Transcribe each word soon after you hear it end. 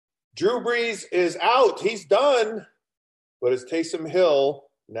Drew Brees is out. He's done. But is Taysom Hill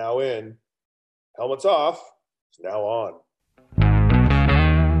now in? Helmets off. It's now on.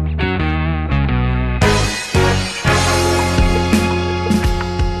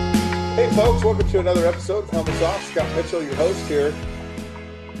 Hey, folks. Welcome to another episode of Helmets Off. Scott Mitchell, your host here.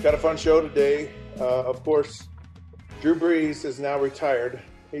 Got a fun show today. Of course, Drew Brees is now retired.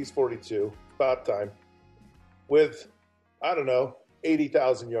 He's 42. About time. With,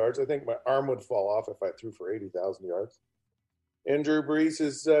 80,000 yards. I think my arm would fall off if I threw for 80,000 yards. And Drew Brees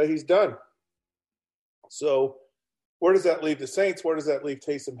is he's done. So where does that leave the Saints? Where does that leave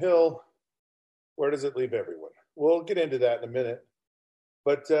Taysom Hill? Where does it leave everyone? We'll get into that in a minute.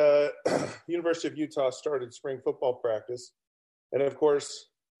 But University of Utah started spring football practice. And, of course,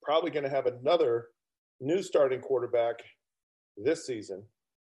 probably going to have another new starting quarterback this season.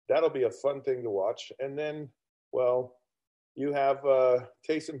 That'll be a fun thing to watch. And then, well, you have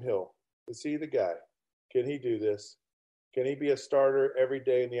Taysom Hill. Is he the guy? Can he do this? Can he be a starter every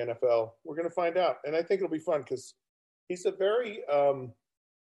day in the NFL? We're going to find out. And I think it'll be fun because he's a very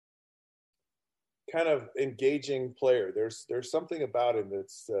kind of engaging player. There's something about him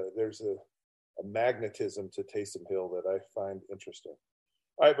that's there's a magnetism to Taysom Hill that I find interesting.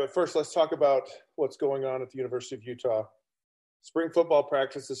 All right, but first let's talk about what's going on at the University of Utah. Spring football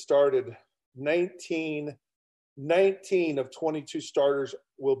practice has started. 19 of 22 starters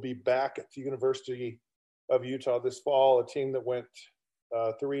will be back at the University of Utah this fall, a team that went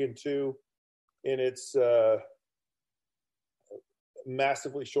 3-2 in its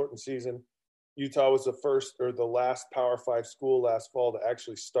massively shortened season. Utah was the last Power 5 school last fall to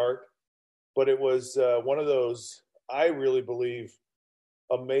actually start. But it was one of those, I really believe,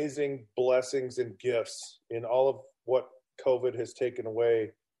 amazing blessings and gifts in all of what COVID has taken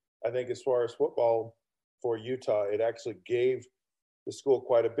away. I think as far as football for Utah, it actually gave the school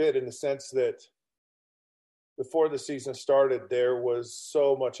quite a bit in the sense that before the season started, there was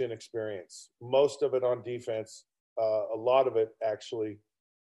so much inexperience, most of it on defense, a lot of it actually,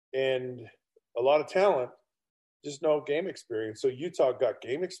 and a lot of talent, just no game experience. So Utah got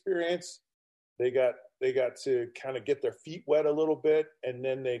game experience. They got to kind of get their feet wet a little bit, and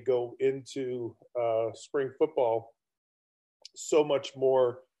then they go into spring football so much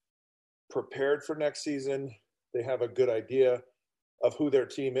more prepared for next season. They have a good idea of who their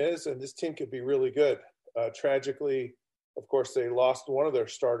team is, and this team could be really good. Tragically, of course, they lost one of their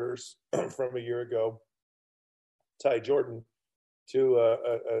starters from a year ago, Ty Jordan, to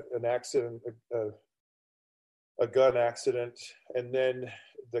an accident, a gun accident, and then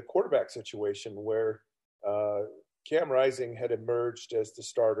the quarterback situation where Cam Rising had emerged as the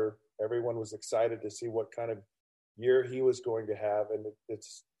starter. Everyone was excited to see what kind of year he was going to have, and it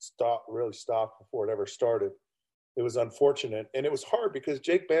really stopped before it ever started. It was unfortunate, and it was hard because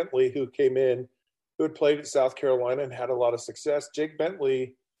Jake Bentley, who came in, who had played at South Carolina and had a lot of success, Jake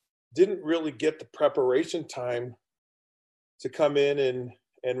Bentley didn't really get the preparation time to come in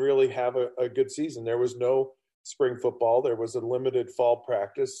and really have a good season. There was no spring football. There was a limited fall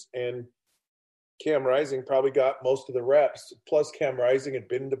practice, and Cam Rising probably got most of the reps. Plus, Cam Rising had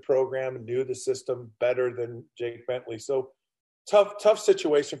been in the program and knew the system better than Jake Bentley. So tough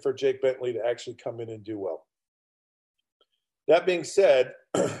situation for Jake Bentley to actually come in and do well. That being said,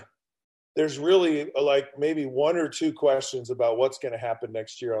 there's really like maybe one or two questions about what's going to happen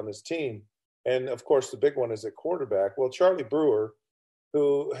next year on this team. And, of course, the big one is at quarterback. Well, Charlie Brewer,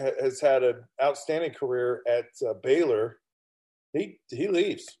 who has had an outstanding career at Baylor, he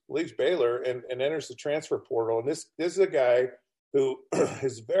leaves Baylor and enters the transfer portal. And this is a guy who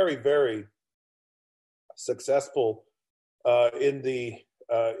is very, very successful in the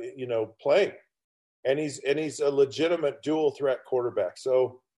playing, and he's a legitimate dual threat quarterback.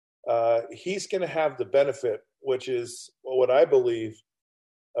 So he's going to have the benefit, which is what I believe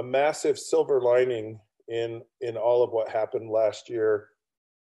a massive silver lining in all of what happened last year,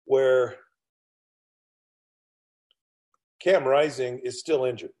 where Cam Rising is still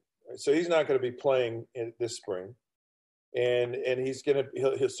injured, so he's not going to be playing this spring, and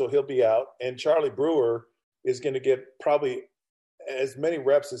he'll be out. And Charlie Brewer is going to get probably as many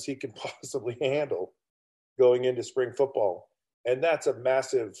reps as he can possibly handle going into spring football, and that's a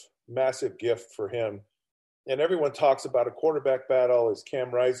massive, massive gift for him. And everyone talks about a quarterback battle. Is Cam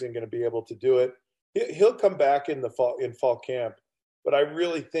Rising going to be able to do it? He'll come back in fall camp, but I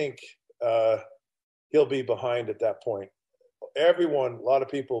really think he'll be behind at that point. A lot of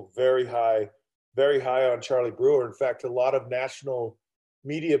people very high on Charlie Brewer. In fact, a lot of national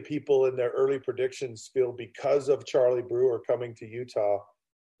media people in their early predictions feel because of Charlie Brewer coming to Utah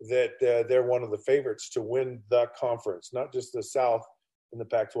that they're one of the favorites to win the conference, not just the South, in the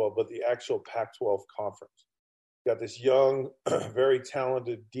Pac-12, but the actual Pac-12 conference. Got this young, very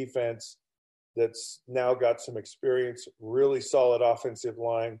talented defense that's now got some experience, really solid offensive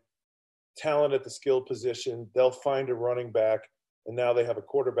line, talent at the skill position. They'll find a running back, and now they have a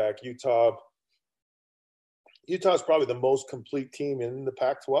quarterback. Utah's probably the most complete team in the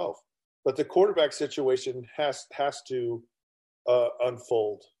Pac-12, but the quarterback situation has to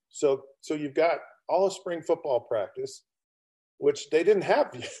unfold. So you've got all of spring football practice, which they didn't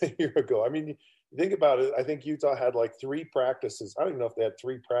have a year ago. I mean, think about it. I think Utah had like 3 practices. I don't even know if they had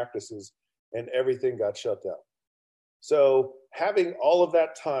 3 practices, and everything got shut down. So having all of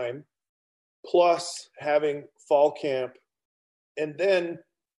that time, plus having fall camp, and then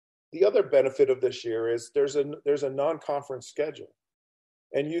the other benefit of this year is there's a non-conference schedule,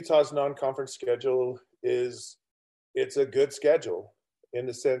 and Utah's non-conference schedule it's a good schedule in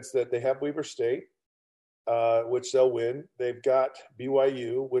the sense that they have Weber State, which they'll win. They've got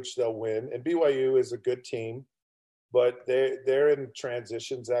BYU, which they'll win, and BYU is a good team, but they're in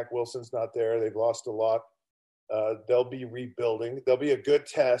transition. Zach Wilson's not there. They've lost a lot. They'll be rebuilding. There'll be a good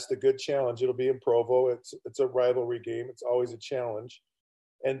test, a good challenge. It'll be in Provo. It's a rivalry game. It's always a challenge.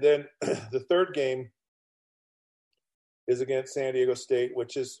 And then the third game is against San Diego State,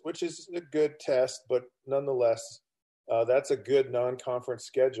 which is a good test, but nonetheless, that's a good non-conference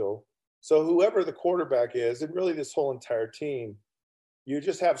schedule. So whoever the quarterback is, and really this whole entire team, you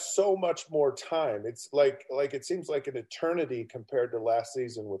just have so much more time. It's like it seems like an eternity compared to last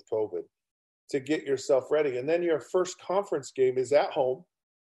season with COVID to get yourself ready. And then your first conference game is at home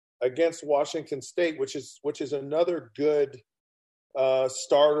against Washington State, which is another good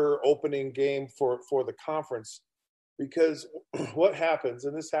starter opening game for the conference. Because what happens,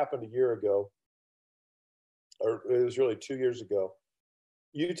 and this happened a year ago, or it was really 2 years ago,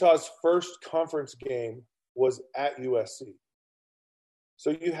 Utah's first conference game was at USC. So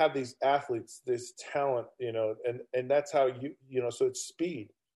you have these athletes, this talent, and that's how so it's speed.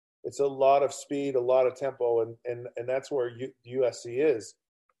 It's a lot of speed, a lot of tempo, and that's where USC is.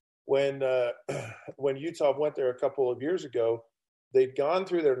 When Utah went there a couple of years ago, they'd gone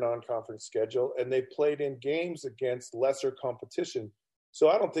through their non-conference schedule and they played in games against lesser competition. So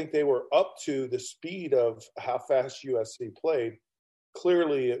I don't think they were up to the speed of how fast USC played.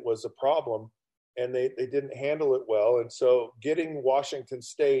 Clearly it was a problem, and they didn't handle it well. And so getting Washington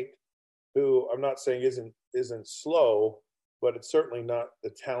State, who I'm not saying isn't slow, but it's certainly not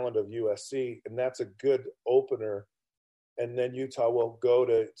the talent of USC, and that's a good opener. And then Utah will go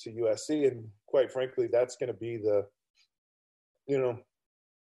to USC, and quite frankly, that's going to be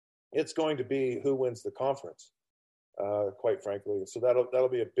it's going to be who wins the conference, quite frankly. So that'll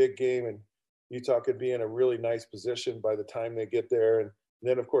be a big game, and Utah could be in a really nice position by the time they get there. And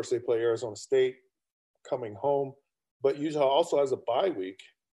then, of course, they play Arizona State coming home. But Utah also has a bye week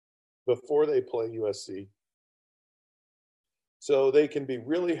before they play USC. So they can be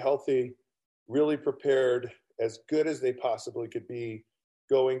really healthy, really prepared, as good as they possibly could be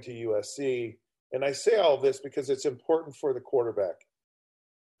going to USC. And I say all this because it's important for the quarterback.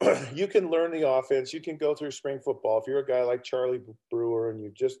 You can learn the offense. You can go through spring football. If you're a guy like Charlie Brewer and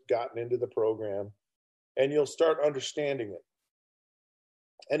you've just gotten into the program, and you'll start understanding it.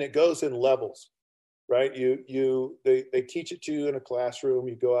 And it goes in levels, right? They teach it to you in a classroom.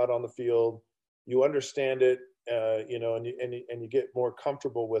 You go out on the field, you understand it, and you get more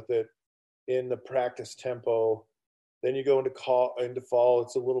comfortable with it in the practice tempo. Then you go into fall.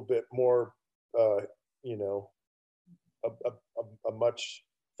 It's a little bit more, a much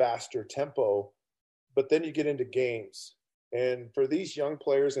faster tempo, but then you get into games. And for these young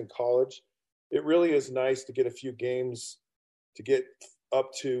players in college, it really is nice to get a few games to get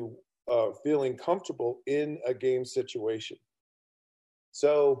up to feeling comfortable in a game situation.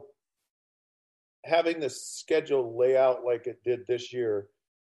 So having the schedule lay out like it did this year,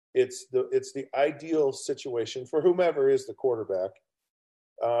 it's the ideal situation for whomever is the quarterback.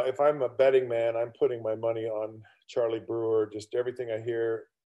 If I'm a betting man, I'm putting my money on Charlie Brewer. Just everything I hear,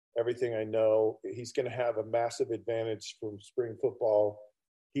 everything I know, he's going to have a massive advantage from spring football.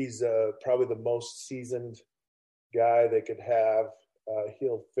 He's probably the most seasoned guy they could have.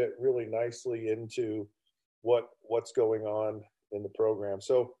 He'll fit really nicely into what's going on in the program.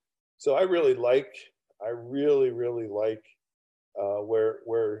 So I really like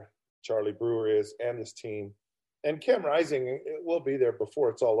where Charlie Brewer is and this team. And Cam Rising will be there before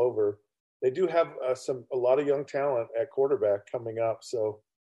it's all over. They do have a lot of young talent at quarterback coming up, so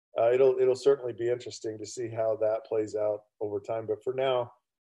it'll certainly be interesting to see how that plays out over time. But for now,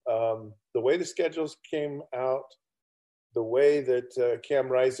 the way the schedules came out, the way that Cam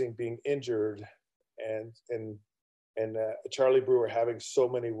Rising being injured and And Charlie Brewer having so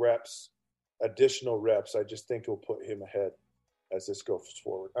many reps, additional reps, I just think will put him ahead as this goes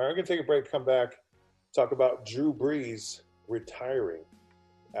forward. All right, I'm going to take a break, come back, talk about Drew Brees retiring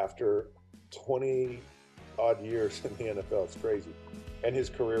after 20 odd years in the NFL. It's crazy. And his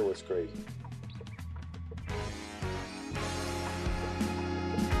career was crazy.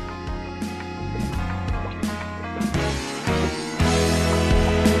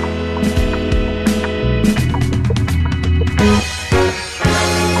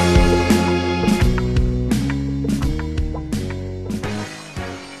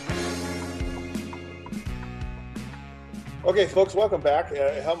 Okay, folks, welcome back.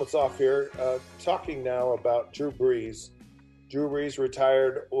 Helmets off here. Talking now about Drew Brees. Drew Brees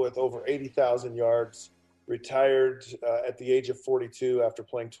retired with over 80,000 yards, retired at the age of 42 after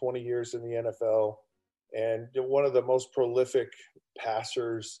playing 20 years in the NFL, and one of the most prolific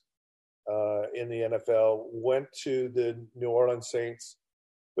passers in the NFL. Went to the New Orleans Saints,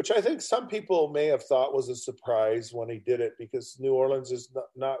 which I think some people may have thought was a surprise when he did it, because New Orleans has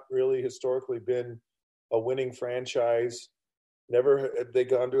not really historically been a winning franchise. Never had they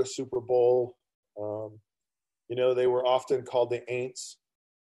gone to a Super Bowl. They were often called the Aints.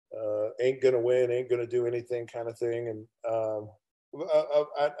 Ain't gonna win, ain't gonna do anything kind of thing. And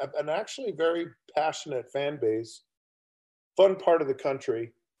an actually very passionate fan base, fun part of the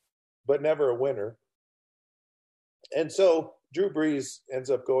country, but never a winner. And so Drew Brees ends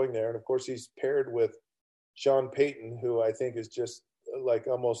up going there. And of course, he's paired with Sean Payton, who I think is just like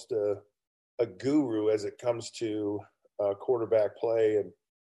almost a guru as it comes to quarterback play.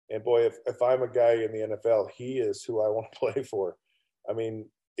 And boy, if I'm a guy in the NFL, he is who I want to play for. I mean,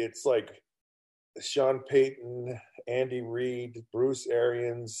 it's like Sean Payton, Andy Reid, Bruce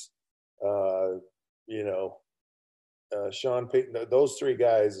Arians, Sean Payton. Those three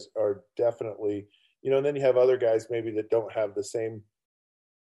guys are definitely, and then you have other guys maybe that don't have the same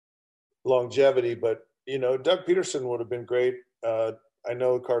longevity, but, Doug Peterson would have been great. I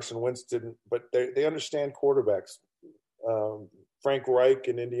know Carson Wentz didn't, but they understand quarterbacks. Frank Reich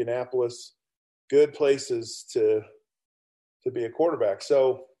in Indianapolis, good places to be a quarterback.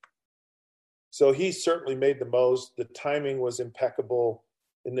 So he certainly made the most. The timing was impeccable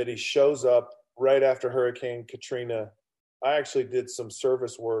in that he shows up right after Hurricane Katrina. I actually did some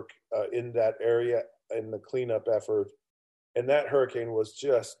service work in that area in the cleanup effort, and that hurricane was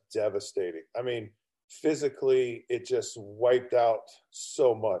just devastating. I mean, physically, it just wiped out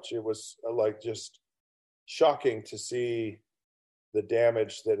so much. It was just shocking to see the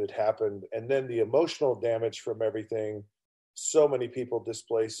damage that had happened, and then the emotional damage from everything. So many people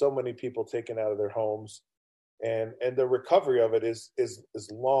displaced, so many people taken out of their homes, and the recovery of it is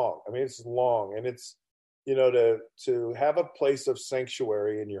long. I mean, it's long, and it's to have a place of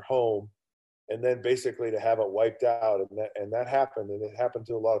sanctuary in your home, and then basically to have it wiped out, and that happened, and it happened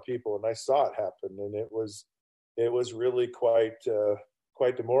to a lot of people, and I saw it happen, and it was really quite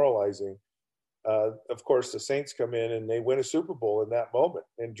demoralizing. Of course, the Saints come in and they win a Super Bowl in that moment.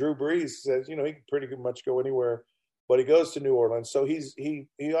 And Drew Brees says, he can pretty much go anywhere, but he goes to New Orleans. So he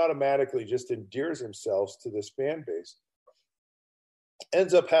automatically just endears himself to this fan base.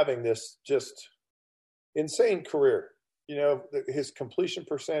 Ends up having this just insane career. His completion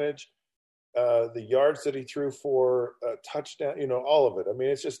percentage, the yards that he threw for a touchdown, all of it. I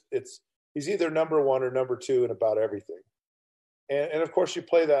mean, he's either number one or number two in about everything. And of course, you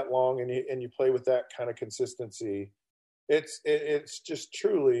play that long, and you play with that kind of consistency. It's just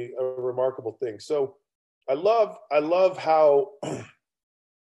truly a remarkable thing. So I love how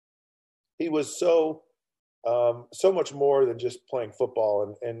he was so much more than just playing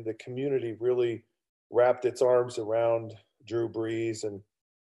football, and the community really wrapped its arms around Drew Brees, and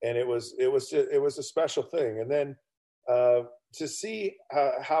it was a special thing. And then to see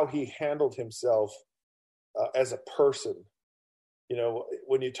how he handled himself as a person.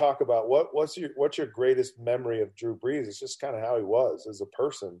 When you talk about what's your greatest memory of Drew Brees, it's just kind of how he was as a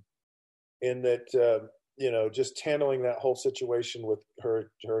person, in that, just handling that whole situation with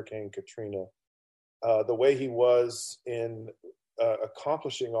Hurricane Katrina, the way he was in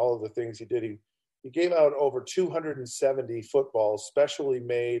accomplishing all of the things he did. He gave out over 270 footballs, specially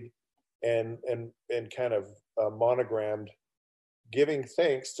made and kind of monogrammed, giving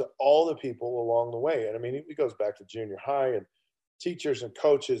thanks to all the people along the way. And I mean, he goes back to junior high, and teachers and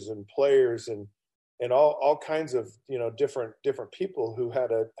coaches and players and all kinds of different people who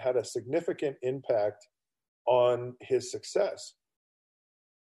had a significant impact on his success.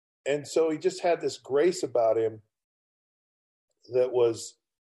 And so he just had this grace about him that was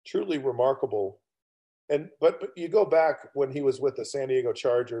truly remarkable. But you go back when he was with the San Diego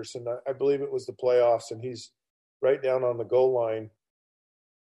Chargers, and I believe it was the playoffs, and he's right down on the goal line,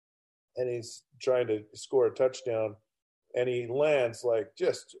 and he's trying to score a touchdown, and he lands like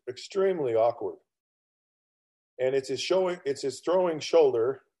just extremely awkward. And it's his throwing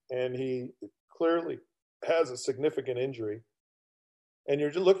shoulder, and he clearly has a significant injury. And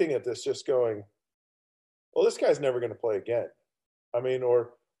you're just looking at this just going, well, this guy's never going to play again. I mean,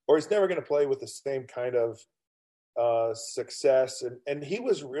 or he's never going to play with the same kind of success. And he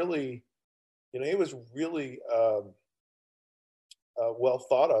was really, well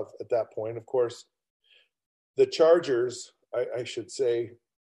thought of at that point. Of course, the Chargers, I should say,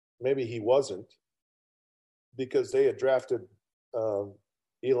 maybe he wasn't, because they had drafted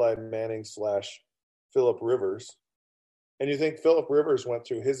Eli Manning / Phillip Rivers. And you think Phillip Rivers went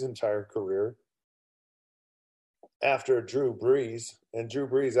through his entire career after Drew Brees, and Drew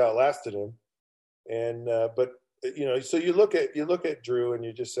Brees outlasted him. And but so you look at Drew and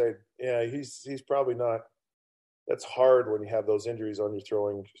you just say, yeah, he's probably not. That's hard when you have those injuries on your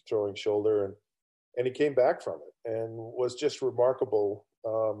throwing shoulder, and he came back from it and was just remarkable.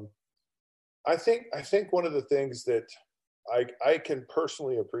 I think one of the things that I can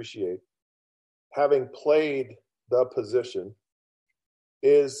personally appreciate, having played the position,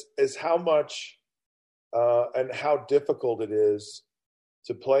 is how much and how difficult it is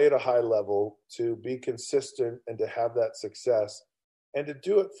to play at a high level, to be consistent, and to have that success, and to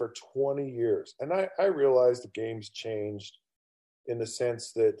do it for 20 years. And I realize the game's changed in the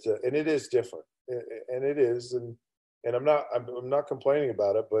sense that, and it is different, and it is, and I'm not complaining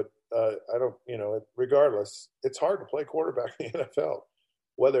about it, but I don't, regardless, it's hard to play quarterback in the NFL,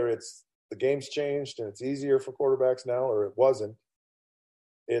 whether it's the game's changed and it's easier for quarterbacks now, or it wasn't.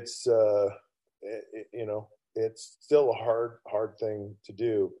 It's it's still a hard thing to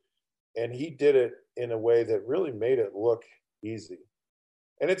do, and he did it in a way that really made it look easy.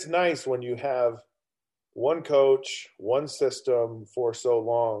 And it's nice when you have one coach, one system for so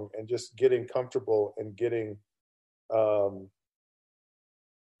long, and just getting comfortable and getting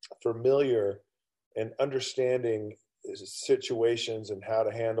familiar and understanding situations and how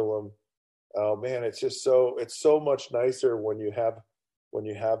to handle them. Oh man, it's so much nicer when you have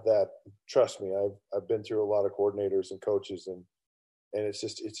that. Trust me, I've been through a lot of coordinators and coaches, and it's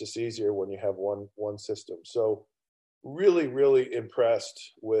just easier when you have one system. So really, really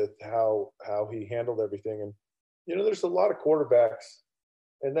impressed with how he handled everything. And there's a lot of quarterbacks,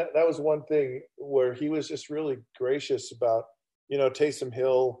 and that was one thing where he was just really gracious about. Taysom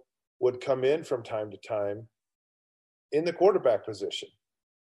Hill would come in from time to time in the quarterback position,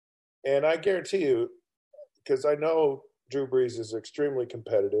 and I guarantee you, because I know Drew Brees is extremely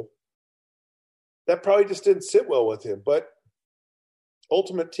competitive, that probably just didn't sit well with him. But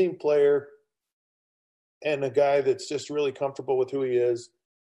ultimate team player, and a guy that's just really comfortable with who he is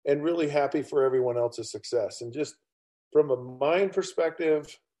and really happy for everyone else's success. And just from a mind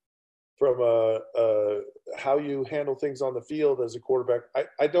perspective, from how you handle things on the field as a quarterback,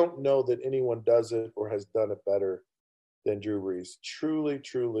 I don't know that anyone does it or has done it better than Drew Brees. Truly,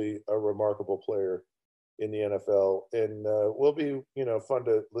 truly a remarkable player in the NFL, and will be fun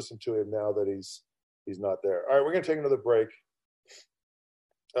to listen to him now that he's not there. All right, we're going to take another break.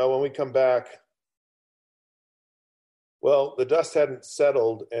 When we come back, well, the dust hadn't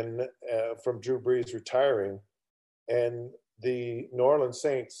settled and from Drew Brees retiring, and the New Orleans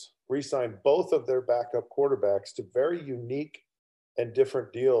Saints re-signed both of their backup quarterbacks to very unique and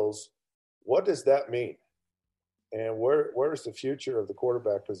different deals. What does that mean? And where's the future of the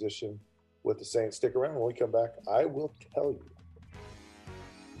quarterback position with the Saints? Stick around. When we come back, I will tell you.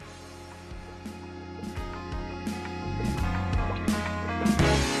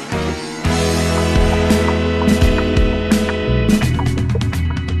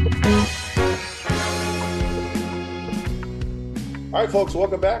 All right, folks,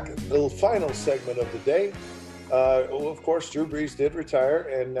 welcome back. The final segment of the day. Of course, Drew Brees did retire,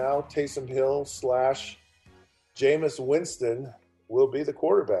 and now Taysom Hill / Jameis Winston will be the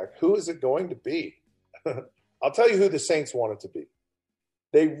quarterback. Who is it going to be? I'll tell you who the Saints want it to be.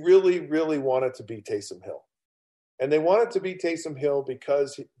 They really, really want it to be Taysom Hill. And they want it to be Taysom Hill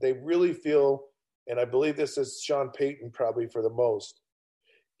because they really feel, and I believe this is Sean Payton probably for the most,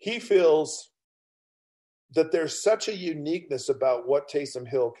 he feels that there's such a uniqueness about what Taysom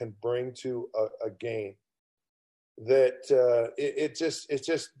Hill can bring to a game that it's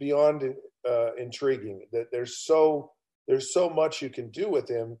just beyond intriguing. That there's so much you can do with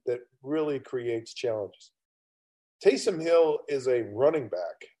him that really creates challenges. Taysom Hill is a running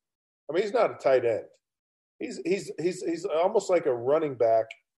back. I mean, he's not a tight end. He's almost like a running back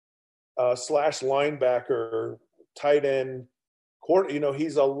 / linebacker, tight end,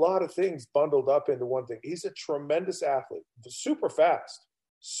 He's a lot of things bundled up into one thing. He's a tremendous athlete, super fast,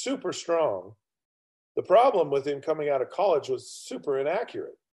 super strong. The problem with him coming out of college was super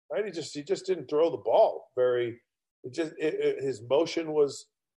inaccurate, right? He just didn't throw the ball his motion was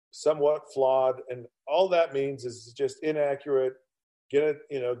somewhat flawed, and all that means is just inaccurate. Get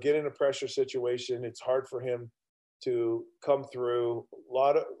in a pressure situation. It's hard for him to come through. A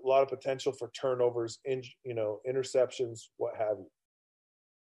lot of potential for turnovers, interceptions, what have you.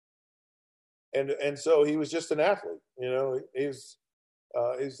 And so he was just an athlete. He's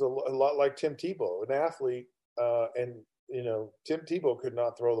a lot like Tim Tebow, an athlete, and Tim Tebow could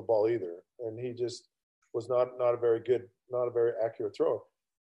not throw the ball either, and he just was not a very accurate thrower.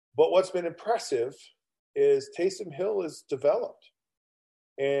 But what's been impressive is Taysom Hill is developed.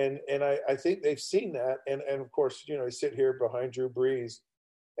 And I think they've seen that. And of course, you sit here behind Drew Brees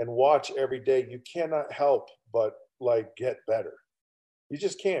and watch every day. You cannot help but get better. You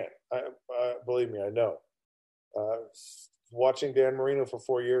just can't. Believe me, I know. Watching Dan Marino for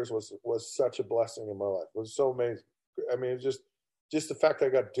 4 years was such a blessing in my life. It was so amazing. I mean, it was just the fact I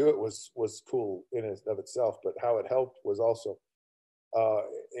got to do it was cool in and of itself, but how it helped was also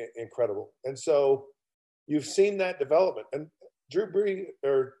incredible. And so you've seen that development. And Drew Brees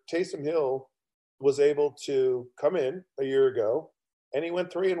or Taysom Hill was able to come in a year ago, and he went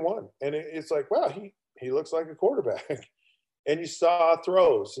 3-1. And it's like, wow, he looks like a quarterback. And you saw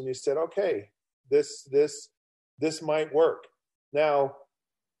throws, and you said, okay, this might work. Now,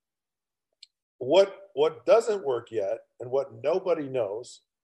 what doesn't work yet, and what nobody knows,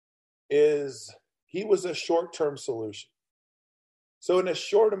 is he was a short-term solution. So in a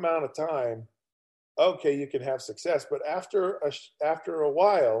short amount of time, okay, you can have success, but after a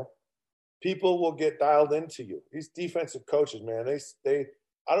while, people will get dialed into you. These defensive coaches, man, they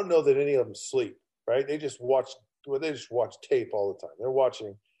I don't know that any of them sleep, right? They just watch tape all the time. They're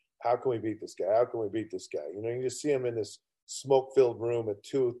watching, how can we beat this guy? How can we beat this guy? You just see them in this smoke-filled room at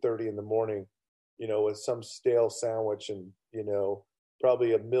 2:30 in the morning, with some stale sandwich and,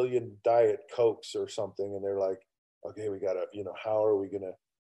 probably a million Diet Cokes or something. And they're like, okay, we got to, how are we going to,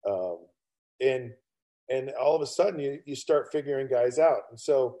 and all of a sudden you start figuring guys out. And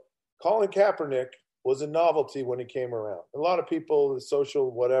so Colin Kaepernick was a novelty when he came around. A lot of people, the social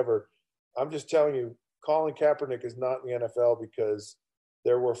whatever, I'm just telling you, Colin Kaepernick is not in the NFL because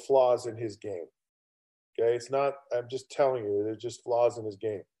there were flaws in his game. Okay, it's not, I'm just telling you, there's just flaws in his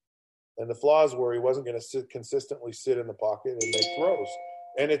game. And the flaws were he wasn't going to consistently sit in the pocket and make throws.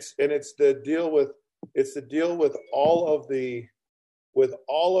 And it's the deal with all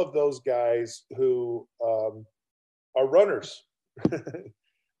of those guys who are runners.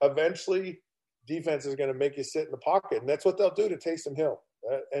 Eventually, defense is going to make you sit in the pocket, and that's what they'll do to Taysom Hill.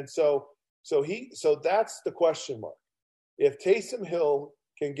 And so that's the question mark. If Taysom Hill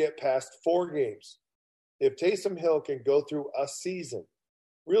can get past 4 games, if Taysom Hill can go through a season,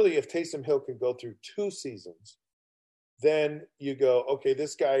 really, if Taysom Hill can go through 2 seasons, then you go, okay,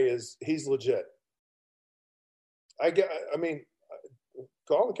 this guy he's legit. I mean,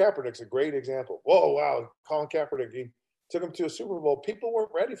 Colin Kaepernick's a great example. Whoa, wow, Colin Kaepernick, he took him to a Super Bowl. People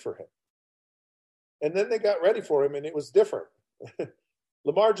weren't ready for him. And then they got ready for him, and it was different.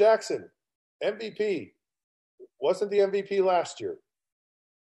 Lamar Jackson, MVP. Wasn't the MVP last year.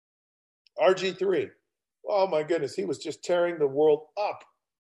 RG3. Oh, my goodness. He was just tearing the world up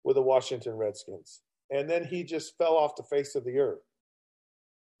with the Washington Redskins. And then he just fell off the face of the earth.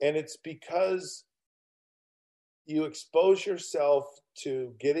 And it's because you expose yourself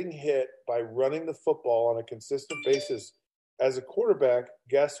to getting hit by running the football on a consistent basis as a quarterback.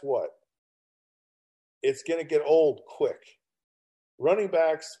 Guess what? It's going to get old quick. Running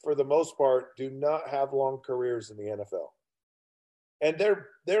backs, for the most part, do not have long careers in the NFL. And they're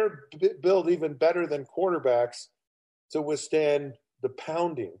built even better than quarterbacks to withstand the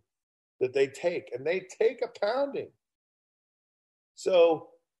pounding that they take. And they take a pounding.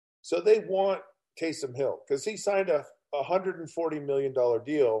 So they want Taysom Hill because he signed a $140 million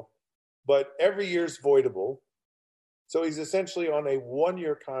deal, but every year's voidable. So he's essentially on a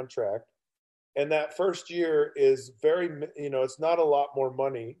 1-year contract. And that first year is it's not a lot more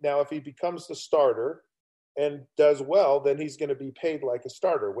money. Now, if he becomes the starter and does well, then he's going to be paid like a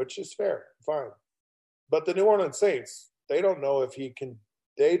starter, which is fair, fine. But the New Orleans Saints, they don't even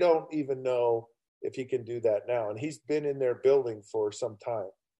know if he can do that now. And he's been in their building for some time.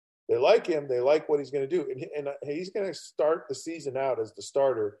 They like him. They like what he's going to do. And he's going to start the season out as the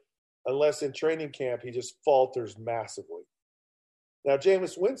starter unless in training camp he just falters massively. Now,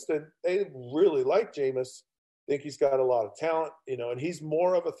 Jameis Winston, they really like Jameis, think he's got a lot of talent, and he's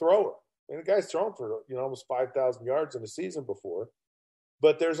more of a thrower. And the guy's thrown for, almost 5,000 yards in a season before.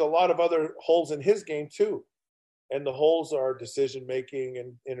 But there's a lot of other holes in his game too. And the holes are decision making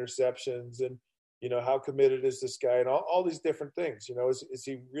and interceptions and, how committed is this guy and all these different things. Is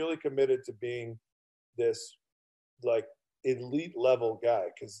he really committed to being this like elite level guy?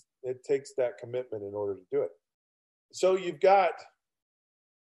 Because it takes that commitment in order to do it. So you've got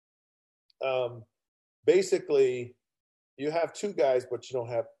basically you have two guys, but you don't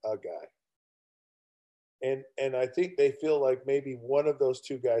have a guy. And I think they feel like maybe one of those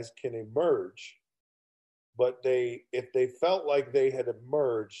two guys can emerge, but if they felt like they had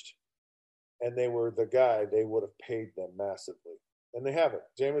emerged and they were the guy, they would have paid them massively. And they haven't.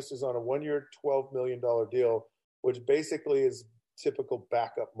 Jameis is on a 1-year, $12 million deal, which basically is typical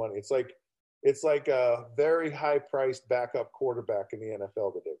backup money. It's like a very high-priced backup quarterback in the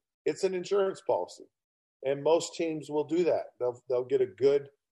NFL today. It's an insurance policy, and most teams will do that. They'll get a good,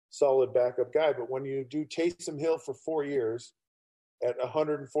 solid backup guy. But when you do Taysom Hill for 4 years at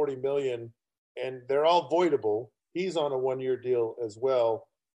 $140 million, and they're all voidable, he's on a 1-year deal as well.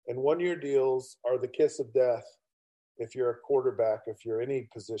 And 1-year deals are the kiss of death if you're a quarterback, if you're any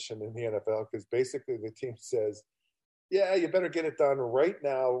position in the NFL, because basically the team says, yeah, you better get it done right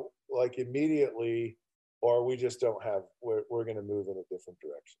now, like immediately, or we just don't have, we're going to move in a different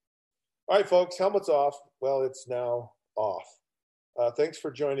direction. All right, folks, helmets off. Well, it's now off. Thanks for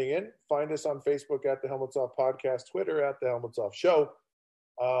joining in. Find us on Facebook at the Helmets Off Podcast, Twitter at the Helmets Off Show.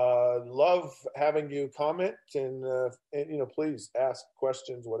 Love having you comment and please ask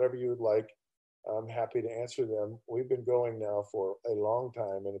questions, whatever you would like. I'm happy to answer them. We've been going now for a long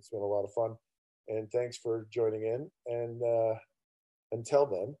time, and it's been a lot of fun. And thanks for joining in. And until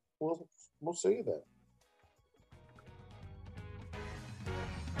then, we'll see you then.